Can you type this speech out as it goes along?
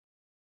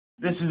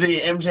This is the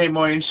MJ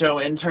Morning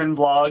Show Intern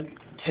Blog.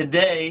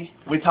 Today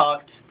we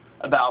talked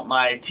about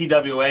my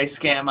TWA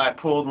scam I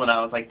pulled when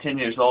I was like 10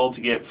 years old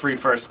to get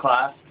free first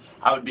class.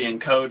 I would be in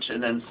coach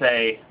and then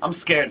say, I'm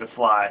scared to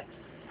fly.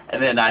 And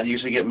then I'd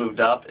usually get moved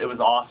up. It was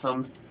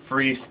awesome.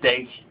 Free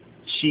steak,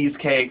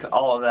 cheesecake,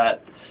 all of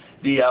that.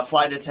 The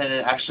flight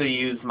attendant actually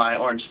used my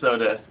orange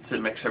soda to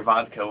mix her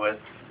vodka with,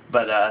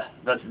 but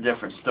that's a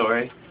different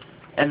story.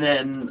 And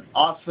then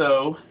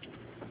also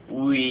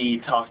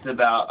we talked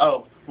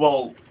about,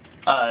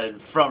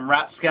 from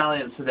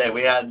Rapscallions today,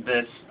 we had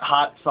this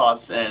hot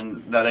sauce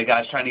and that a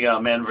guy's trying to get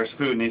on Man vs.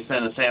 Food, and he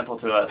sent a sample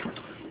to us.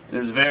 It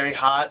was very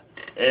hot.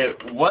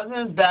 It wasn't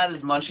as bad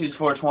as Munchie's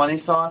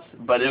 420 sauce,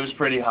 but it was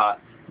pretty hot.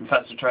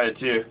 Professor tried it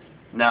too.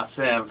 Now,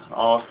 Sam,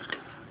 I'll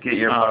get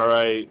your part.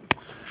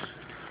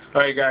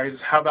 All right, guys.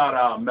 How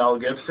about Mel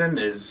Gibson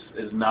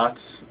is nuts,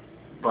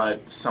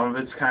 but some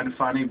of it's kind of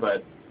funny,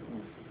 but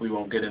we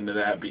won't get into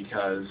that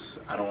because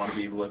I don't want to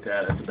be looked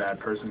at as a bad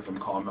person from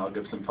calling Mel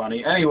Gibson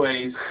funny.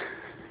 Anyways,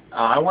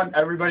 I want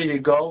everybody to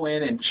go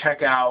in and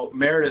check out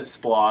Meredith's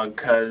blog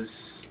because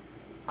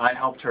I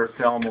helped her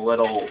film a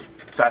little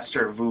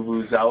Fester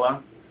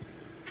Vuvuzela.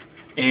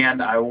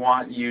 And I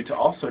want you to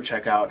also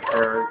check out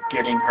her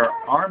getting her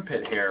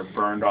armpit hair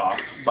burned off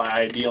by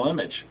Ideal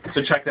Image.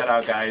 So check that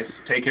out, guys.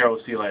 Take care.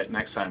 We'll see you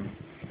next time.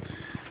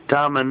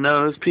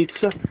 Domino's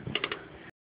Pizza.